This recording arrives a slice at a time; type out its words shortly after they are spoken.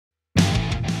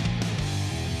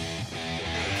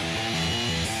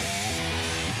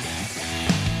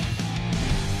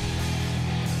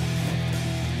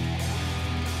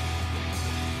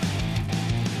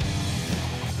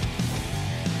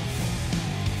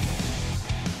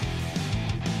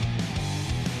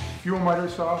fuel miter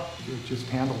saw, it just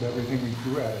handled everything we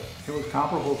threw at it. It was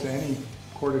comparable to any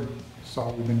corded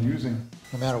saw we've been using.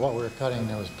 No matter what we were cutting,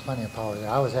 there was plenty of power there.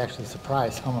 I was actually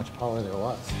surprised how much power there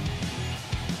was.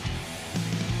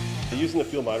 Using the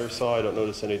fuel miter saw, I don't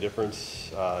notice any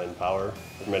difference in power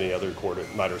from any other corded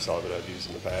miter saw that I've used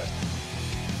in the past.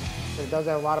 It does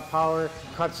have a lot of power,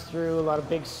 cuts through a lot of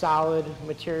big solid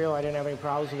material. I didn't have any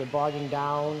problems with it bogging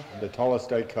down. The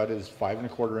tallest I cut is 5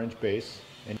 1/4 inch base,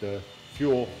 and the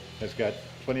fuel has got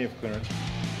plenty of clearance.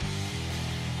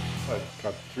 I've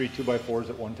cut 3 2x4s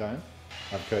at one time.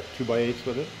 I've cut 2x8s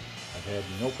with it. I've had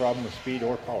no problem with speed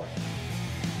or power.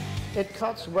 It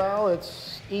cuts well.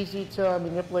 It's easy to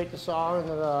manipulate the saw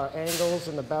into the angles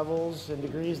and the bevels and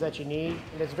degrees that you need.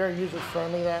 And it's very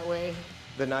user-friendly that way.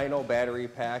 The 9.0 battery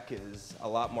pack is a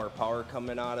lot more power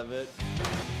coming out of it.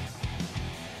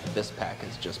 This pack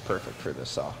is just perfect for this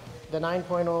saw. The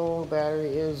 9.0 battery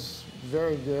is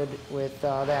very good with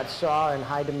that saw and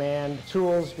high demand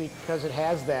tools because it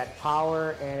has that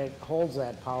power and it holds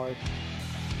that power.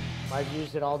 I've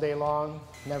used it all day long,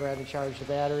 never had to charge the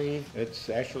battery. It's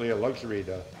actually a luxury,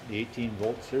 the 18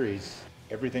 volt series.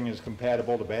 Everything is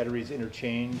compatible, the batteries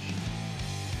interchange.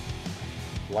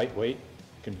 Lightweight,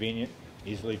 convenient,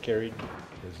 easily carried.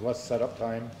 There's less setup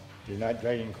time. You're not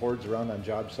dragging cords around on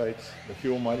job sites. The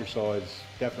fuel miter saw is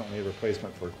definitely a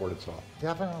replacement for a corded saw.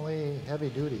 Definitely heavy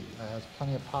duty. It has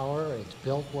plenty of power, it's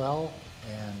built well,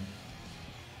 and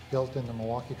built in the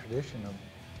Milwaukee tradition of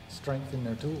strength in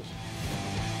their tools.